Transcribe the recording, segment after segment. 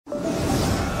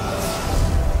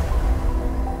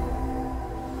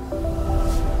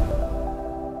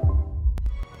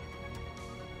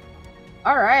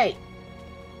Alright.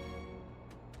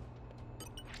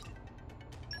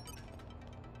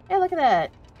 Hey, look at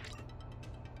that.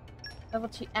 Level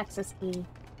 2 access key.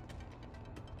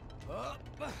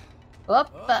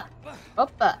 Oppa.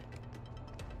 Oppa.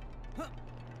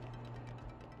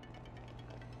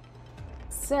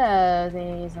 So,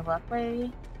 there's a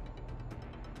walkway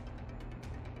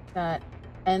that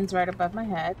ends right above my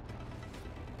head.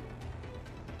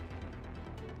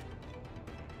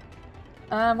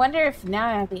 I wonder if now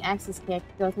I have the access key, I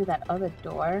could go through that other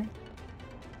door.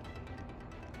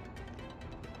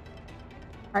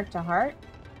 Heart to heart?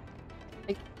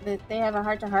 They have a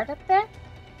heart to heart up there?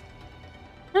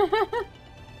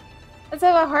 Let's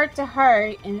have a heart to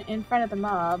heart in front of the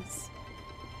mobs.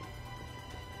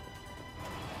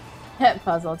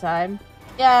 Puzzle time.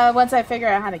 Yeah, once I figure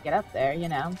out how to get up there, you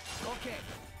know. Okay,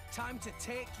 time to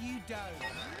take you down.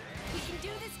 We can do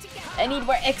this together. I need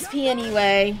more XP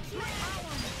anyway.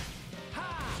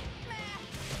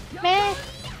 Meh.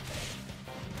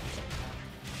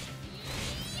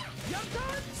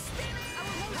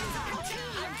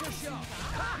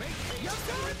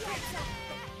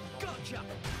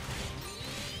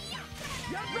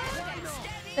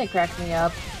 They cracked me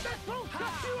up.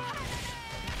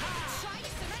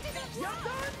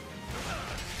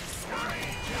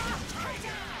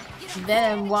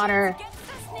 Venom water.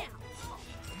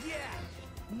 Yeah,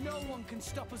 no one can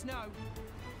stop us now.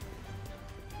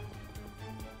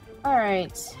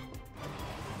 Alright.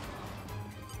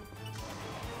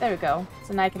 There we go.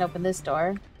 So now I can open this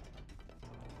door.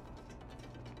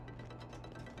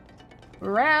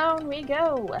 Round we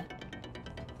go.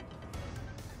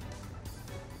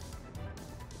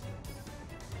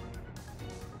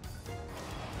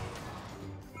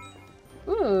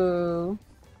 Ooh.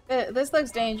 This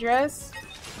looks dangerous.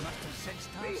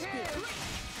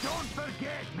 Don't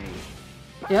forget me.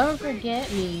 Don't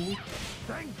forget me.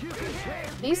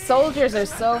 These soldiers are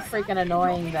so freaking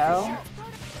annoying though.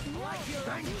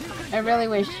 I really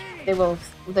wish they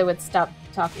would stop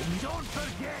talking. Don't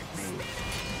forget me.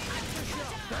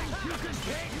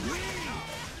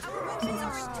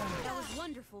 That was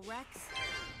wonderful, Rex.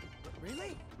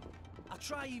 Really? I'll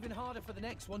try even harder for the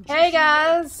next one. Hey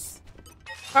guys!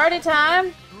 Party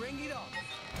time! Bring it on.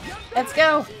 Let's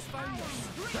go!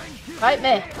 Fight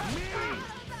me!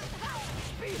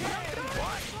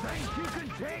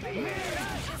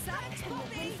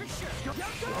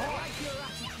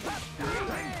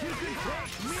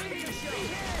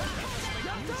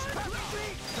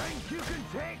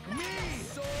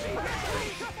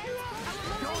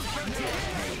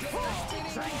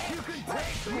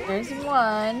 There's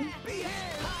one.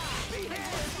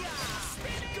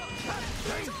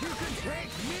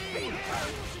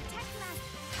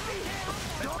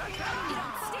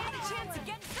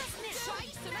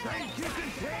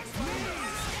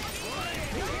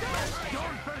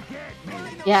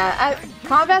 Yeah,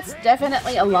 combat's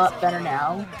definitely a lot better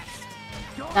now.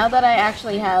 Now that I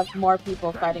actually have more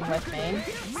people fighting with me.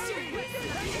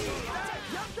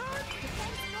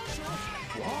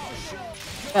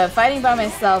 But fighting by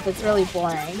myself, it's really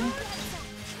boring.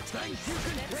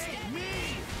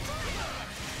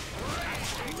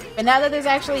 But now that there's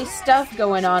actually stuff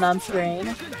going on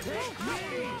screen.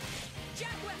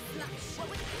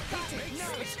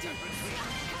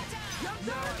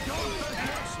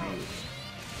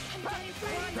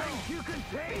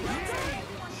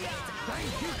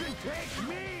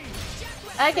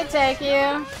 I can take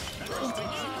you.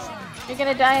 You're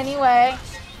gonna die anyway.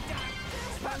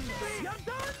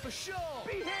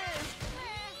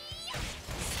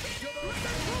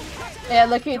 Yeah,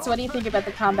 Lacoots, what do you think about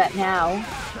the combat now?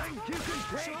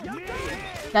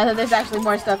 Now that there's actually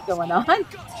more stuff going on.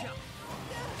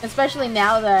 Especially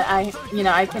now that I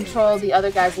control the other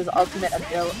guys' ultimate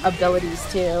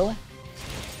abilities too.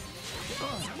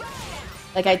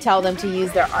 Like I tell them to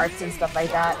use their arts and stuff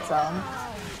like that, so.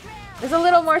 There's a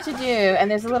little more to do, and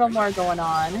there's a little more going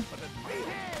on.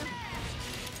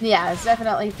 Yeah, it's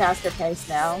definitely faster paced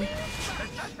now.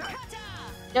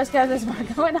 Just because there's more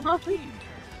going on.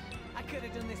 I could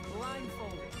have done this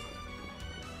blindfolded.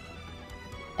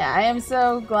 Yeah, I am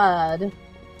so glad.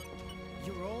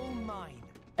 You're all mine.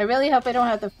 I really hope I don't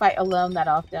have to fight alone that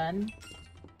often.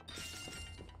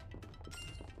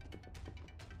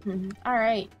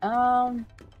 Alright,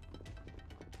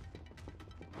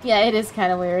 yeah, it is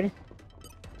kind of weird.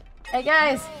 Hey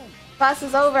guys! Class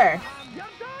is over!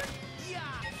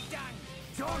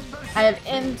 I have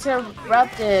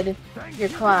interrupted your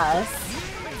class.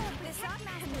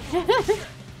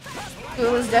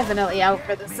 School is definitely out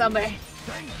for the summer.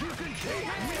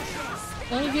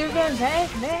 Think you can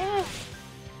take me?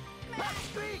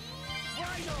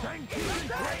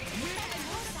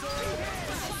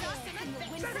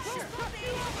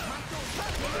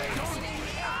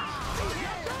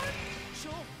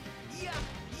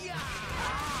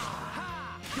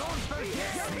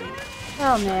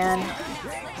 Oh man.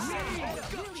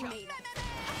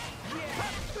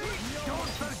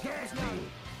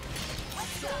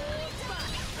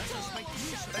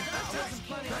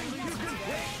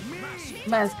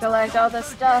 Must collect all the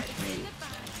stuff.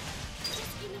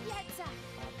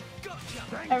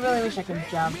 I really wish I could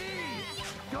jump.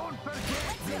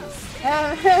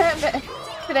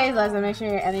 Today's lesson, make sure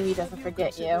your enemy doesn't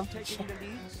forget you.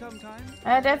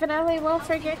 I definitely won't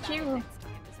forget you.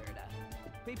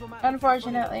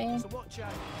 Unfortunately.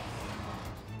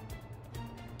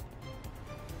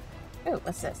 Ooh,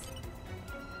 what's this?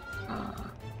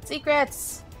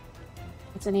 Secrets!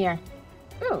 What's in here?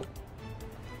 Ooh.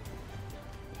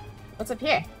 What's up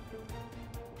here?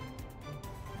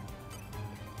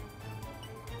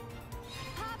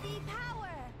 Poppy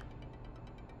power.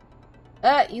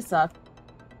 You suck.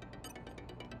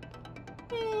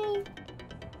 Hey,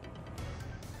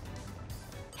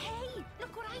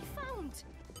 look what I found.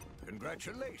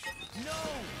 Congratulations.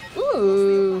 No!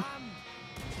 Ooh.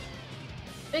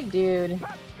 Big dude. No,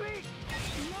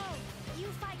 you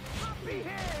fight Poppy.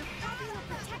 Poppy will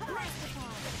protect Mastercard.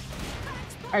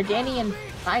 Ardanian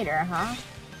fighter, huh?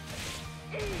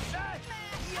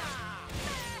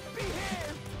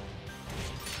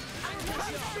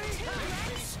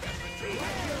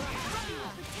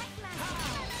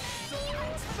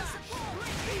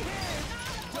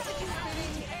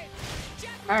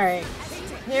 Alright.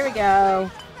 Here we go.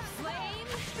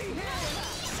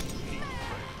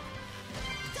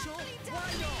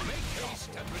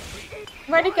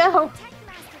 Where'd it go?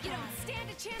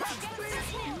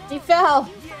 He fell.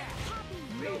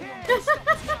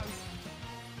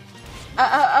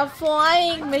 a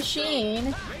flying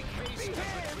machine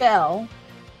fell.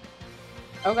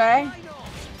 Okay.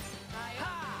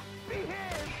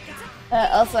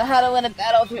 Also, how to win a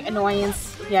battle through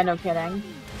annoyance. Yeah, no kidding.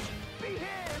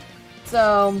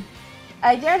 So,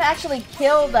 I dared actually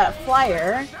kill that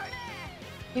flyer.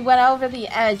 He went over the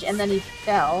edge and then he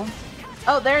fell.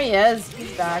 Oh, there he is.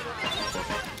 He's back.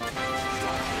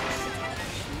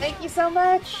 Thank you so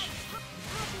much.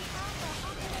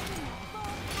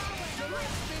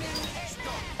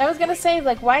 I was gonna say,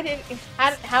 like, why did...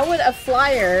 How would a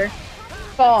flyer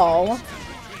fall?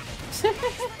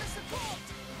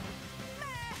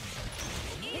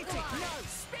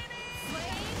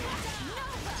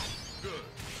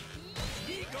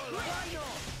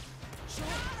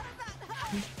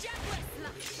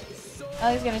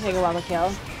 Oh, he's gonna take a while to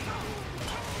kill.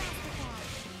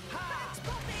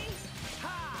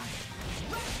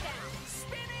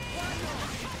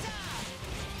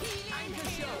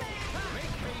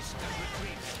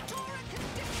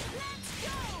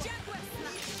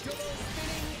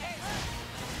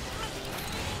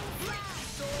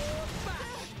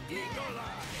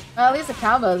 Well, at least the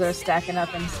combos are stacking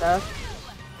up and stuff.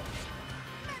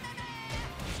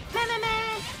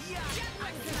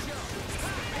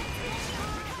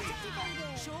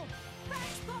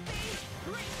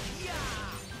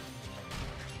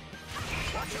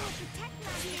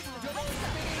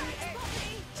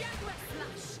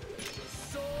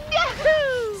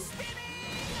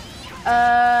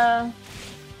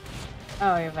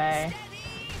 Oh, you're very.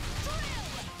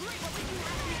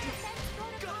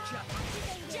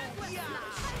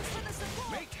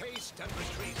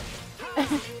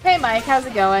 Hey Mike, how's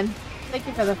it going? Thank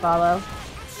you for the follow.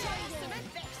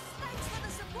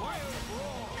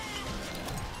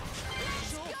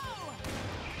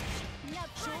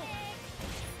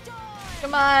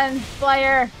 Come on,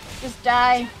 flyer, just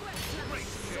die.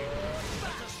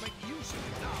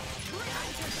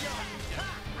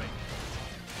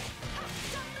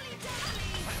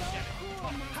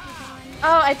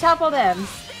 Oh, I toppled him.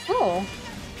 Cool.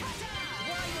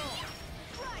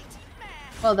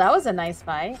 Well, that was a nice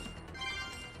fight.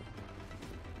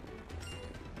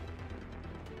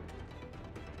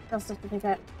 Still stuff to pick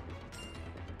up.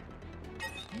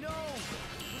 No!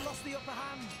 We lost the upper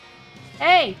hand.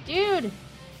 Hey, dude!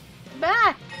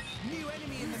 Back! New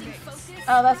enemy in the mix.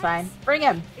 Oh, that's fine. Bring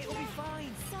him. It'll be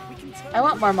fine. We can turn I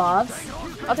want more mobs.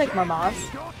 I'll take more mobs.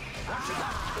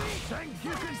 Think you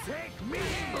can take me?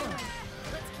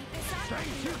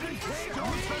 Think you can take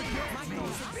me?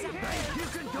 Think you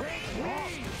can take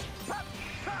me?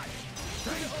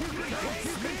 Think you can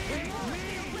take me?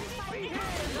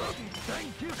 Think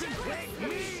you can take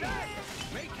me?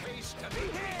 Make haste to be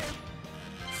him.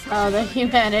 Oh, the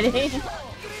humanity.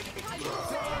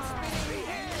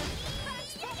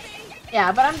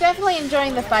 Yeah, but I'm definitely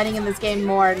enjoying the fighting in this game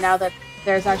more now that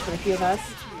there's actually a few of us.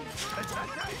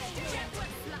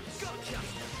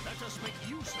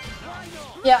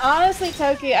 Yeah, honestly,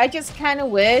 Toki, I just kind of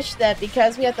wish that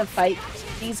because we have to fight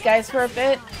these guys for a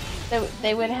bit, that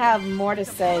they would have more to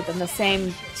say than the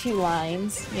same 2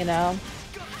 lines, you know?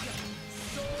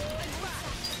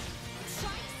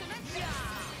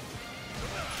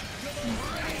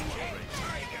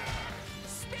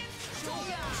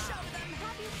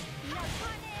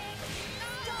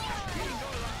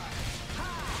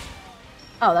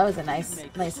 Oh, that was a nice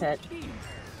hit.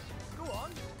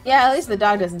 Yeah, at least the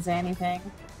dog doesn't say anything.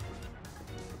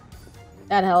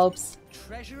 That helps.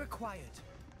 Treasure acquired.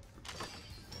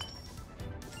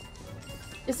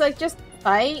 It's like, just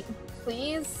fight,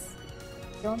 please.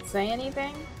 Don't say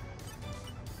anything.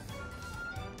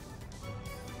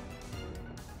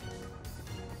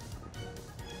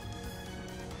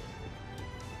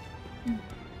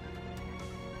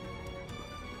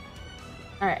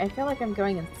 Alright, I feel like I'm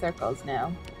going in circles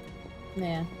now.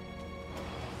 Yeah.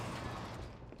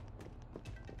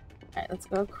 Alright, let's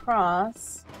go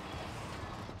across.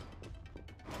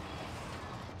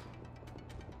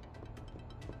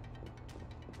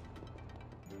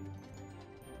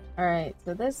 Alright,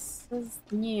 so this is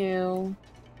new.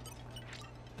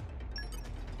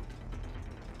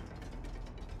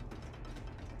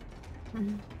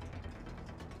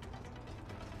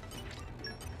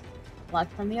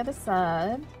 Locked from the other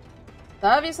side. So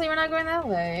obviously we're not going that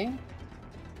way.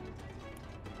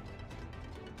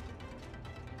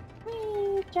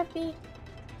 Whee, jumpy.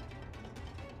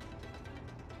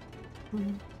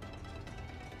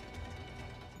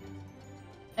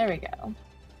 There we go.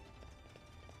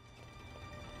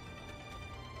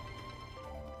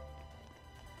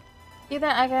 See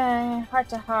that? Okay, heart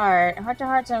to heart. Heart to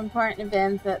hearts are important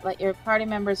events that let your party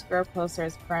members grow closer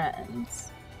as friends.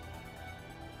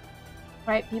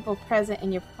 Right people present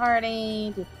in your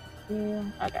party.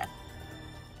 Okay.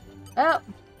 Oh.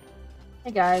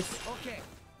 Hey guys. Okay.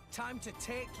 Time to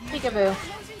take you. Peekaboo.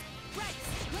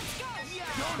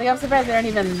 Like, I'm surprised they don't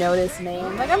even notice me.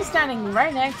 Like, I'm standing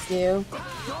right next to you.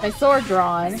 My sword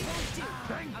drawn.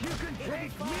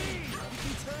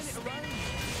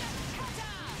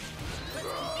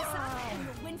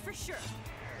 Win for sure.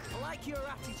 I like your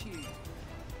attitude.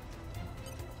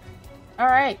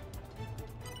 Alright.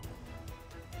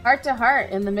 Heart to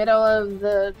heart in the middle of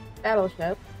the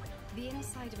battleship. The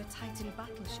inside of a Titan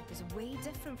battleship is way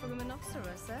different from a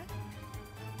Monoceros, eh?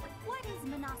 What is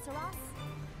Monoceros?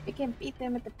 We can beat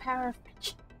them with the power of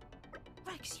friendship.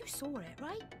 Rex, you saw it,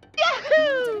 right?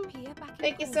 Yahoo!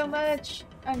 Thank you so much,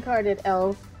 uncarded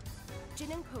elf.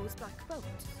 Jin and Poe's black boat.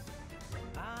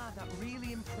 Ah, that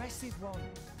really impressive one.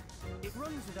 It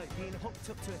runs without being hooked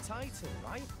up to a Titan,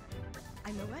 right?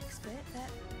 I'm no expert, but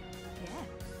yeah,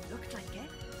 looked like it.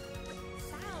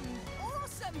 Sound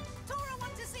awesome! Tora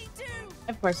want to see too!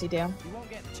 Of course you do. You won't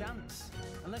get the chance,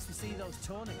 unless we see those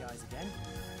Torna guys again.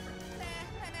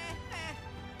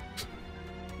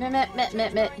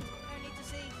 Meh.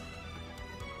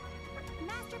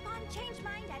 Master Pond changed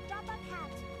mind at drop of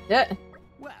hat. Yeah.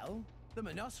 Well, the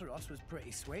Monoceros was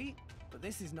pretty sweet, but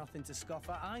this is nothing to scoff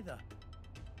at either.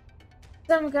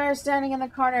 Some guy standing in the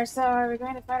corner, so are we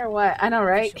going to fight or what? I know,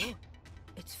 right? Sure.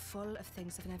 It's full of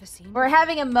things I've never seen. We're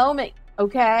having a moment,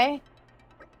 okay?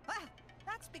 Ah,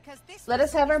 that's because this Let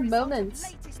us have our is the result of moments.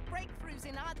 latest breakthroughs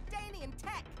in Ardanian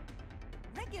tech.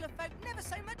 Regular folk never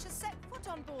so much as set foot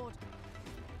on board.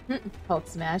 Hulk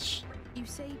smash. You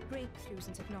say breakthroughs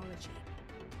in technology,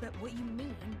 but what you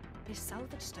mean is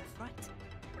salvage stuff, right?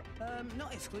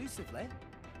 Not exclusively.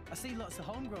 I see lots of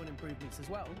homegrown improvements as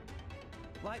well.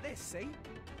 Like this, see?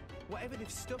 Whatever they've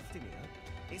stuffed in here,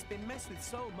 it's been messed with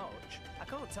so much, I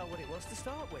can't tell what it was to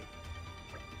start with.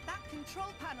 That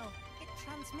control panel, it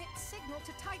transmits signal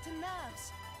to Titan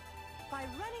nerves. By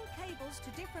running cables to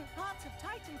different parts of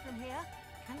Titan from here,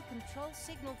 can control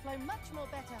signal flow much more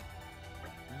better.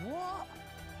 What?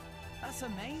 That's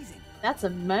amazing. That's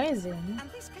amazing.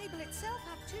 And this cable itself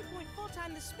had 2.4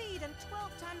 times the speed and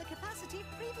 12 times the capacity of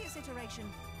previous iteration.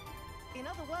 In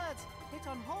other words, hit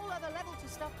on whole other level to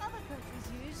stuff other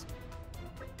countries use.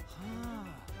 Ah.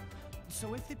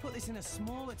 So if they put this in a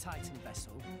smaller Titan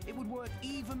vessel, it would work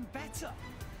even better.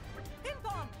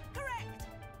 Ping-pong! Correct!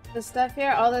 The stuff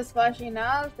here, all those flashy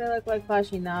knobs, they look like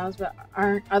flashy knobs, but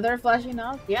aren't other flashy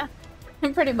knobs? Yeah,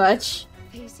 pretty much.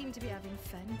 They seem to be having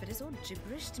fun, but it's all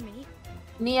gibberish to me.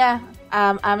 Mia,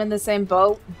 I'm in the same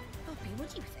boat. Poppy, what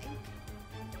do you think?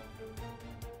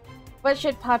 What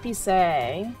should Poppy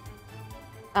say?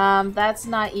 That's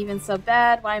not even so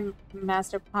bad. Why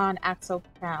Master Pawn acts so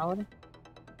proud?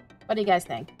 What do you guys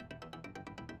think?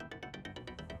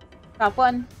 Top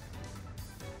one.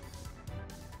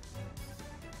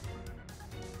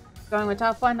 Going with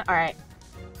top one? Alright.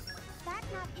 That's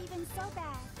not even so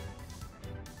bad.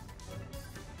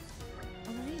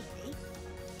 Really?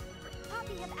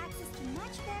 Poppy have access to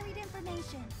much varied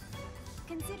information.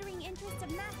 Considering interests of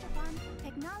Masterpon,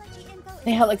 technology info is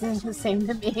They all look the especially same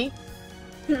to rich. me.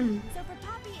 So for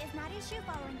Poppy is not issue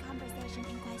following conversation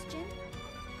in question.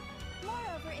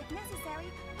 Moreover, if necessary,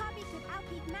 Poppy could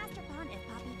outpeak Masterpon if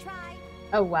Poppy tried.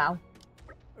 Oh wow.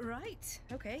 Right,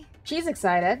 okay. She's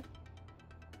excited.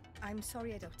 I'm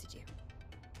sorry I doubted you.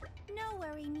 No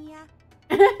worry, Nia.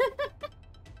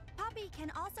 Poppy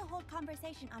can also hold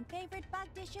conversation on favorite bug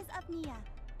dishes of Nia.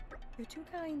 You're too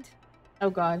kind. Oh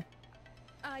god.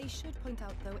 I should point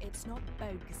out, though, it's not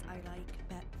bugs I like,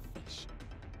 but fish.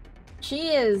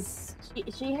 She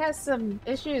has some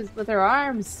issues with her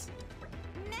arms.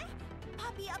 Meh.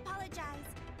 Poppy apologize.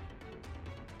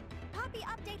 Poppy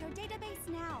update her database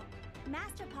now.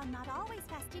 Masterpon not always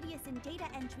fastidious in data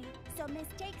entry, so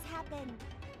mistakes happen.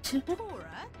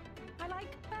 Cora? I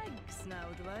like bugs now,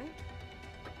 do I?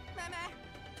 Mama,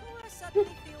 Tora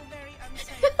suddenly feel very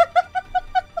unsafe.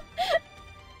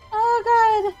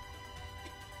 Oh god.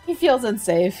 He feels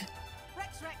unsafe.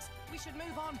 Rex, we should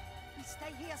move on. We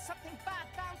stay here, something bad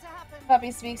bound to happen.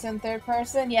 Puppy speaks in third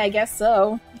person? Yeah, I guess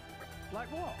so. Like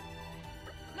what?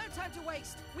 No time to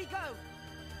waste. We go.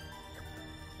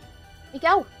 We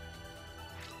go.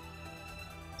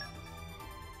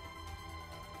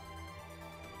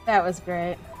 That was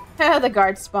great. The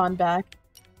guards spawned back.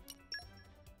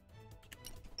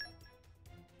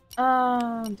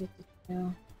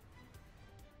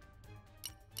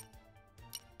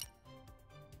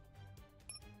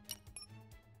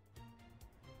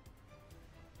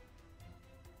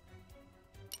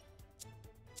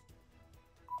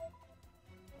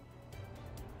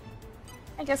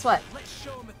 And guess what? Let's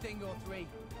show him a thing or three.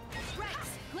 Rex,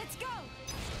 let's go!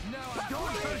 No,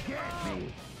 Don't forget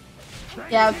me.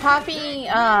 Yeah, Poppy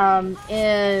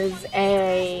is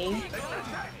a...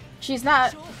 She's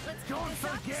not... Don't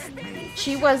forget me.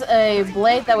 She was a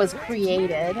blade that was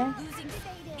created.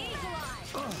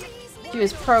 She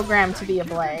was programmed to be a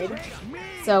blade.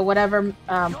 So whatever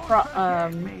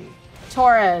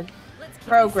Tora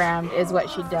programmed is what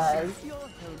she does.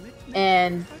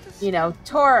 And, you know,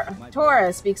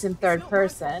 Tora speaks in third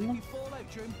person.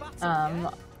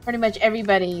 Pretty much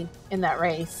everybody in that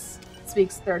race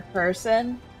speaks third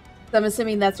person. So I'm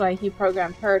assuming that's why he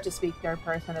programmed her to speak third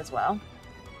person as well.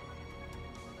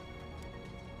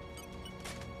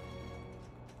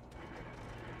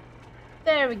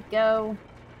 There we go.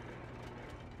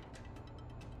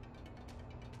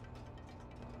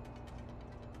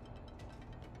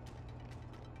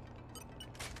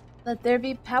 Let there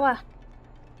be power.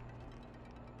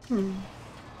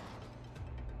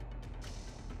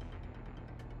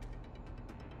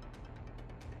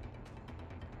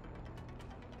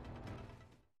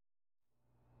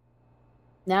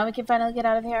 Now we can finally get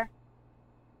out of here.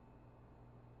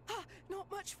 Not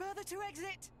much further to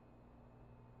exit.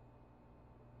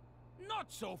 Not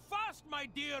so fast, my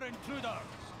dear intruders!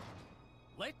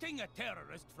 Letting a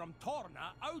terrorist from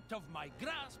Torna out of my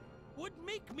grasp would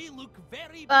make me look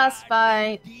very Boss bad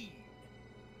fight. indeed.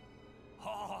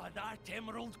 Oh, that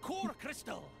emerald core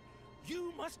crystal!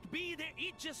 You must be the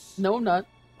Aegis. No, I'm not.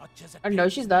 Much as it Or no,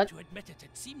 pains she's me not. to admit it,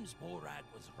 it seems Morag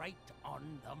was right on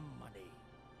the money.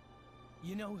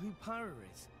 You know who Pyra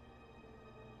is?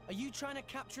 Are you trying to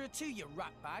capture her too, you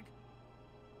rat bag?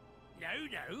 No,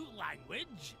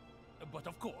 language. But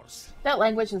of course, That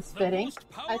language is the fitting, most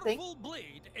I think. powerful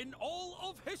blade in all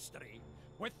of history,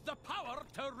 with the power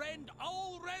to rend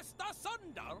all rest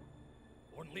asunder.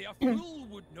 Only a fool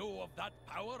would know of that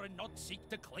power and not seek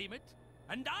to claim it.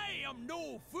 And I am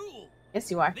no fool. Yes,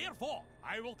 you are. Therefore,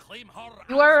 I will claim her.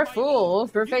 You are a as my fool own.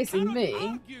 for You facing cannot me.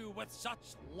 argue with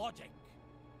such logic.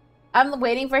 I'm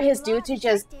waiting for his dude to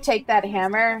just take that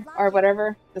hammer, or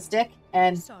whatever, the stick,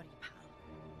 and Sorry, pal.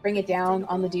 bring it down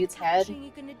on the dude's head. What are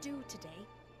you gonna do today?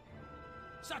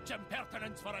 Such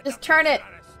impertinence for a Just dirty turn it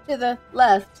terrorist. to the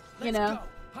left, you Let's know.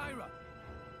 go. Pyra.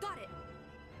 Got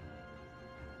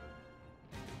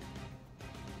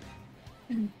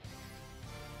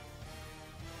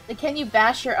it. Can you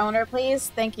bash your owner, please?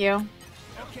 Thank you.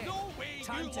 Okay. No way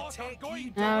Time you to lot are take going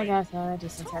you to Now we win. got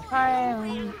distance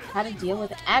fire. How to deal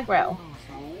with aggro.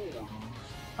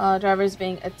 While drivers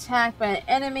being attacked by an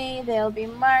enemy, they'll be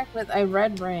marked with a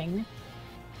red ring.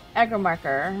 Aggro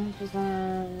marker, which is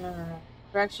the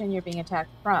direction you're being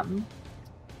attacked from.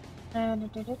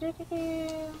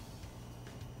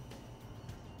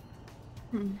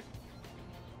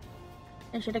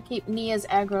 I should have keep Nia's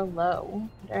aggro low.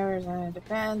 Drivers and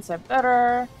defense are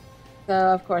better. So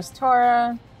of course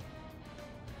Tora.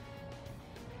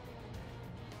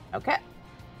 Okay.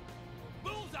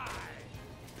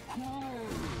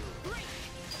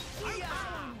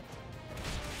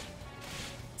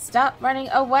 Stop running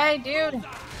away, dude!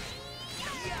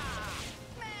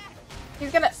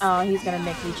 He's gonna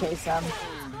make me chase him.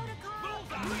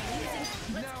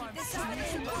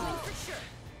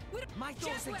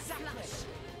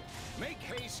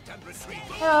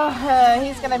 Oh,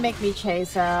 he's gonna make me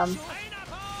chase him.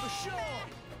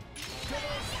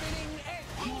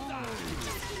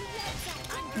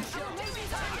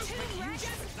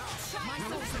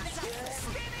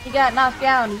 He got knocked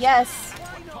down, yes!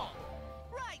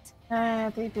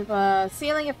 3 people.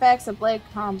 Ceiling effects of blade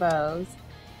combos.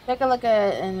 Take a look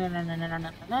at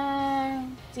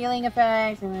ceiling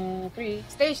effects.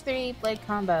 Stage 3 blade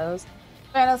combos.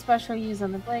 Final special used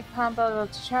on the blade combo will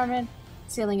determine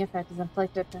ceiling effect is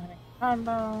inflicted during a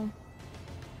combo.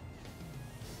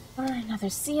 Or another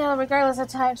seal, regardless of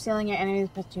type, sealing your enemies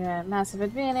puts you at a massive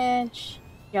advantage.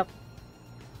 Yep.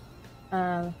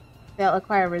 They'll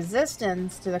acquire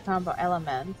resistance to the combo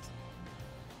element.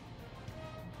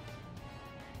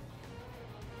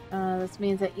 This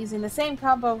means that using the same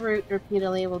combo route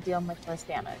repeatedly will deal much less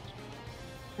damage.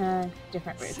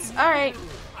 Different routes. Alright.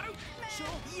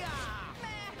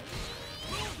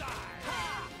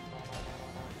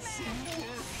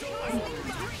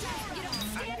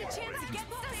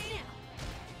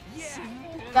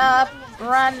 Stop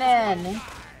running.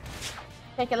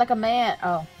 Take it like a man.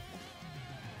 Oh.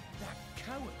 That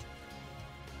coward.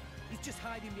 He's just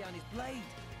hiding behind his blade.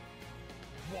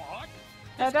 What?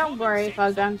 Oh, don't worry,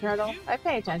 Fog Dung Turtle. I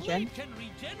pay attention. Blade can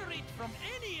regenerate from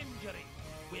any injury,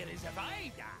 whereas if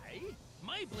I die,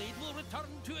 my blade will return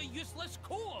to a useless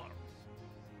core.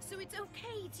 So it's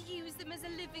okay to use them as a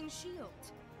living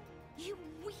shield? You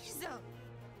weasel!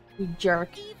 You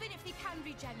jerk. Even if they can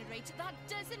regenerate, that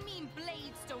doesn't mean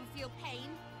blades don't feel pain.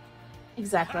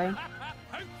 Exactly.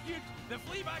 How cute! The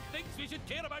Fleabag thinks we should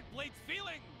care about Blade's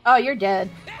feelings. Oh, you're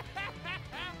dead.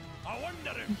 I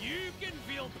wonder if you can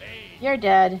feel pain. You're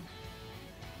dead.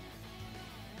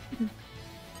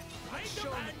 I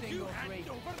demand you hand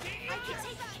over the I can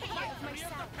take care of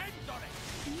myself. depends on it.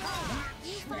 No,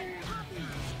 you find Poppy.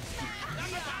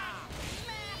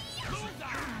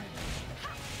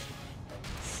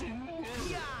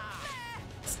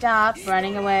 Stop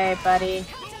running away, buddy.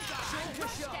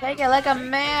 Take it like a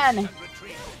man.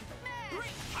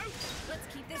 Let's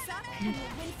keep this up and we'll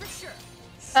win for sure.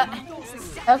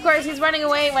 Of course, he's running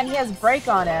away when he has break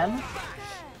on him.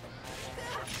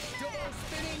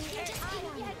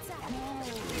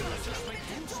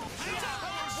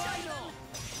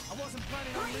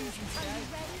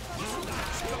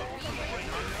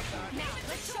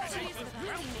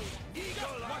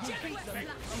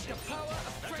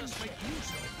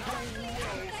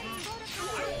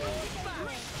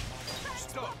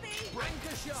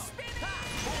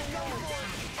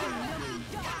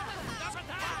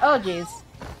 Oh, jeez.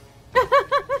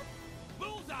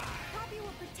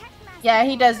 Yeah,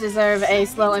 he does deserve a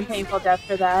slow and painful death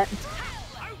for that.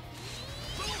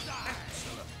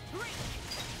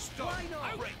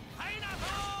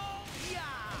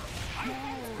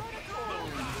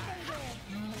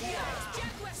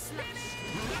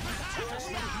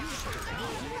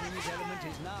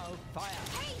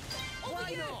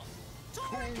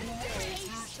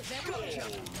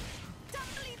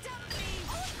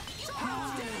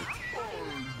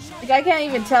 Like, I can't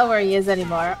even tell where he is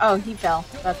anymore. Oh, he fell.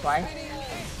 That's why.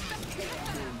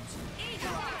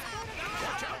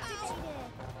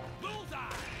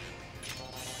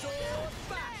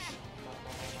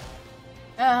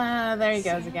 There he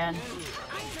goes again.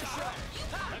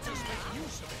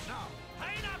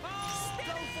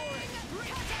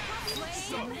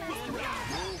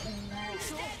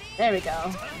 There we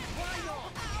go.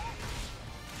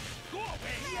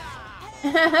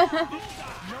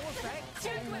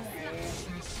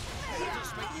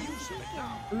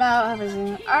 I'm out.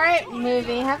 Alright,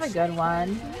 movie. Have a good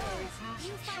one.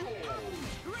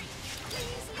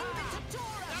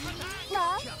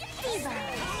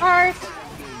 Heart.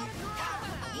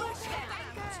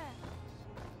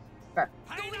 Sure.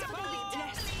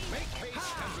 Make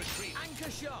haste and retreat. Anchor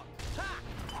shot.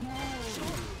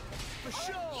 For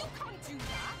sure. You can't do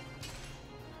that.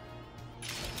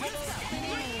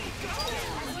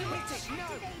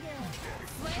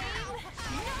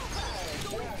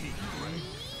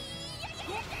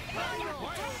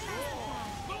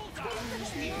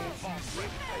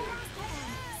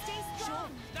 Stay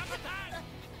strong.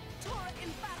 Tora in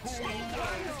bad shape.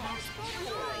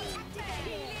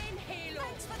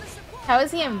 How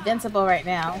is he invincible right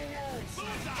now?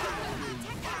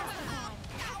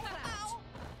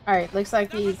 Alright, looks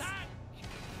like he's...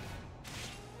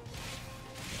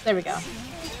 There we go.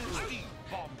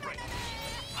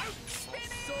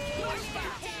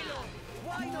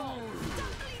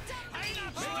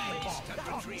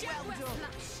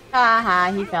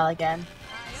 Haha, he fell again.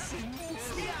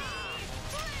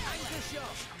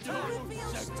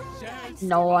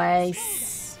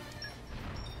 Nice.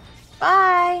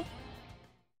 Bye.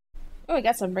 Oh, we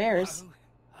got some rares.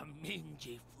 A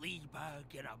mangy flea bag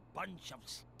and a bunch of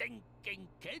stinking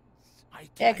kids.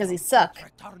 Yeah, because he suck.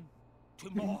 Return to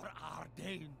more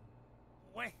Ardain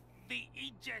with the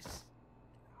Aegis.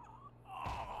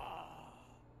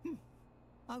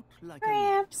 Out like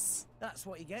Cramps. That's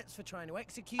what he gets for trying to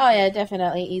execute. Oh yeah,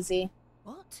 definitely easy.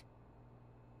 What?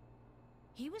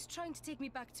 He was trying to take me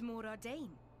back to Mor Ardain.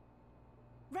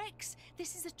 Rex,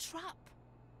 this is a trap.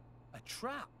 A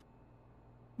trap?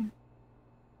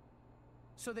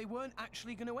 So they weren't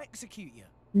actually going to execute you?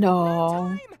 No.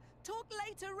 Time! Talk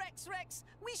later, Rex.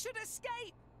 We should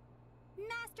escape.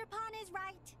 Master Pawn is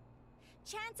right.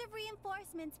 Chance of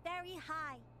reinforcements very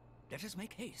high. Let us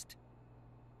make haste.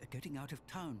 Getting out of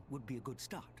town would be a good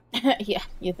start. Yeah,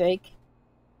 you think?